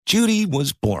Judy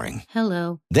was boring.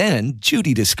 Hello. Then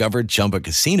Judy discovered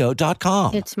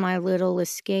ChumbaCasino.com. It's my little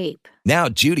escape. Now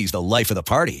Judy's the life of the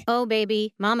party. Oh,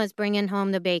 baby, mama's bringing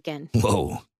home the bacon.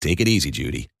 Whoa, take it easy,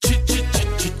 Judy.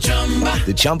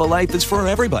 The Chumba life is for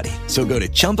everybody. So go to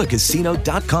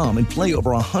ChumbaCasino.com and play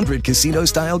over 100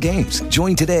 casino-style games.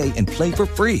 Join today and play for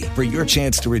free for your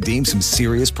chance to redeem some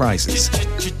serious prizes.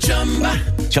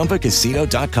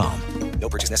 ChumbaCasino.com. No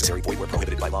purchase necessary. Void where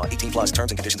prohibited by law. 18 plus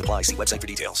terms and conditions apply. See website for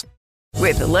details.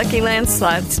 With the Lucky Land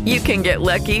Slots, you can get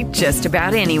lucky just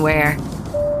about anywhere.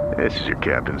 This is your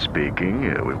captain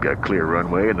speaking. We've got clear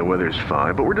runway and the weather's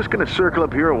fine, but we're just going to circle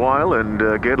up here a while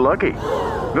and get lucky.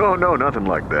 No, nothing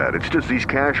like that. It's just these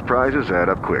cash prizes add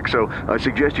up quick. So I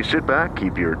suggest you sit back,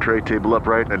 keep your tray table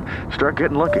upright, and start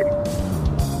getting lucky.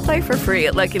 Play for free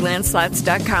at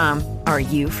LuckyLandSlots.com. Are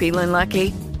you feeling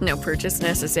lucky? No purchase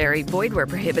necessary. Void where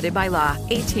prohibited by law.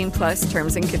 18 plus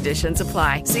terms and conditions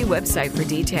apply. See website for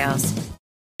details.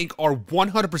 Are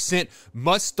 100%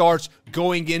 must starts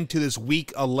going into this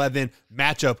week 11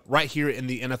 matchup right here in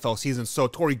the NFL season. So,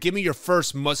 Tori, give me your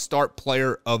first must start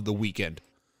player of the weekend.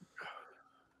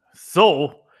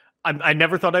 So, I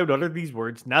never thought I would utter these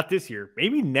words. Not this year.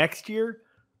 Maybe next year,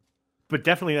 but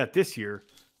definitely not this year.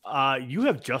 You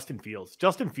have Justin Fields.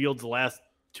 Justin Fields the last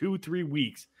 2-3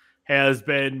 weeks has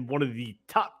been one of the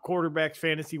top quarterbacks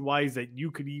fantasy-wise that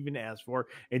you could even ask for.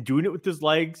 And doing it with his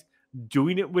legs,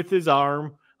 doing it with his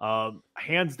arm,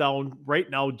 hands down, right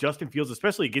now, Justin Fields,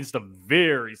 especially against a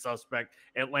very suspect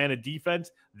Atlanta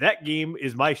defense, that game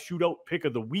is my shootout pick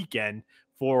of the weekend.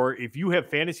 For if you have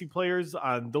fantasy players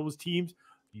on those teams,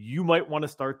 you might want to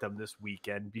start them this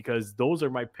weekend because those are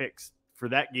my picks for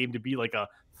that game to be like a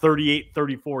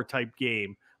 38-34 type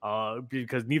game.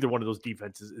 Because neither one of those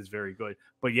defenses is very good.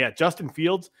 But yeah, Justin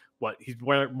Fields, he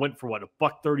went for what,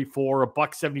 $134,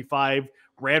 $175,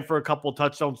 ran for a couple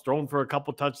touchdowns, thrown for a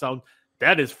couple touchdowns.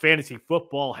 That is fantasy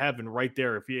football heaven right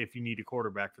there if you need a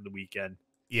quarterback for the weekend.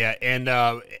 Yeah,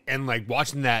 and like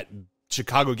watching that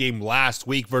Chicago game last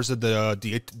week versus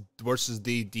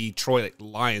the Detroit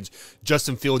Lions,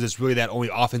 Justin Fields is really that only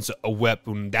offensive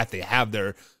weapon that they have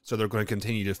there, so they're going to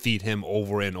continue to feed him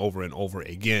over and over and over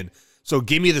again. So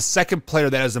give me the second player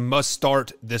that is a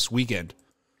must-start this weekend.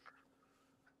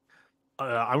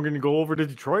 I'm going to go over to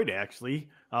Detroit, actually,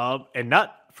 and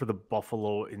not for the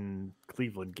Buffalo and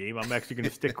Cleveland game. I'm actually going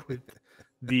to stick with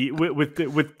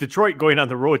with Detroit going on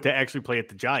the road to actually play at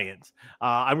the Giants.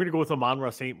 I'm going to go with Amon-Ra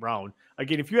St. Brown.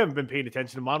 Again, if you haven't been paying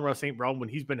attention, Amon-Ra St. Brown, when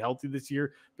he's been healthy this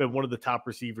year, been one of the top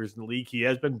receivers in the league. He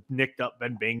has been nicked up,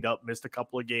 been banged up, missed a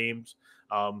couple of games,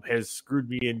 has screwed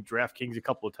me in DraftKings a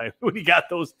couple of times when he got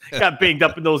banged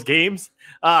up in those games.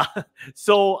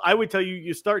 So I would tell you,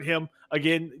 you start him.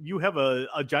 Again, you have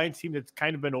a Giants team that's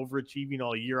kind of been overachieving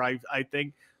all year, I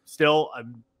think. Still,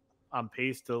 I'm on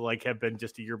pace to have been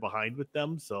just a year behind with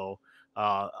them. So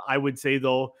I would say,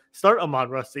 though, start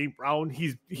Amon-Ra St. Brown.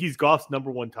 He's Goff's number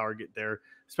one target there,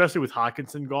 especially with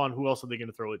Hawkinson gone. Who else are they going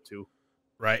to throw it to?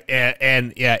 Right.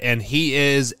 And he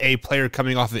is a player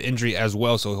coming off of injury as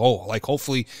well. So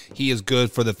hopefully he is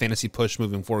good for the fantasy push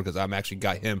moving forward, because I've actually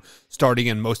got him starting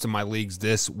in most of my leagues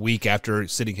this week after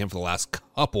sitting him for the last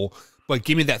couple. But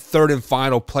give me that third and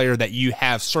final player that you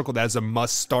have circled as a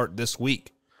must start this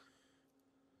week.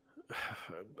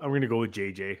 I'm going to go with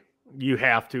JJ. You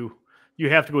have to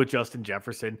go with Justin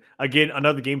Jefferson. Again,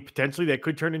 another game potentially that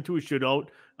could turn into a shootout.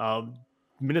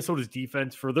 Minnesota's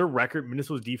defense, for their record,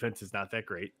 Minnesota's defense is not that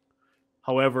great.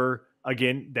 However,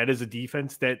 again, that is a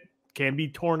defense that can be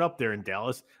torn up there in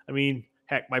Dallas. I mean,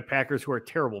 heck, my Packers, who are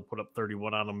terrible, put up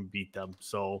 31 on them and beat them.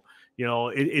 So,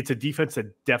 it's a defense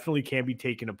that definitely can be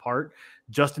taken apart.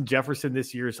 Justin Jefferson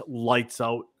this year is lights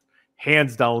out,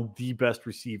 hands down the best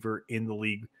receiver in the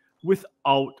league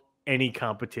without any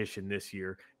competition this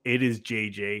year. It is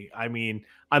JJ. I mean,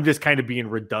 I'm just kind of being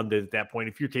redundant at that point.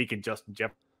 If you're taking Justin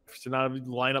Jefferson out of the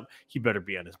lineup, he better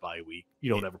be on his bye week. You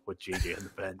don't ever put JJ on the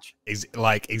bench.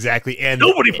 Exactly. And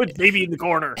nobody puts baby in the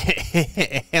corner.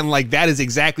 And that is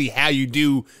exactly how you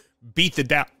do beat the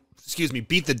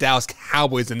Dallas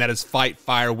Cowboys, and that is fight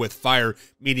fire with fire,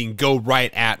 meaning go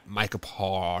right at Micah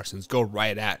Parsons, go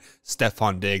right at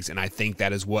Stephon Diggs, and I think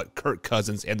that is what Kirk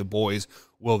Cousins and the boys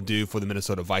will do for the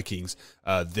Minnesota Vikings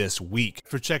this week.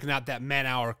 For checking out that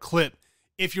man-hour clip,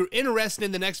 if you're interested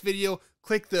in the next video,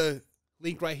 click the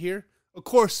link right here. Of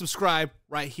course, subscribe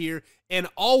right here, and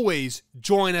always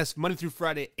join us Monday through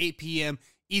Friday, 8 p.m.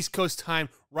 East Coast time,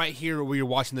 right here where you're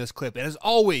watching this clip. And as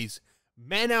always,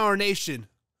 Man Hour Nation,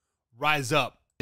 rise up.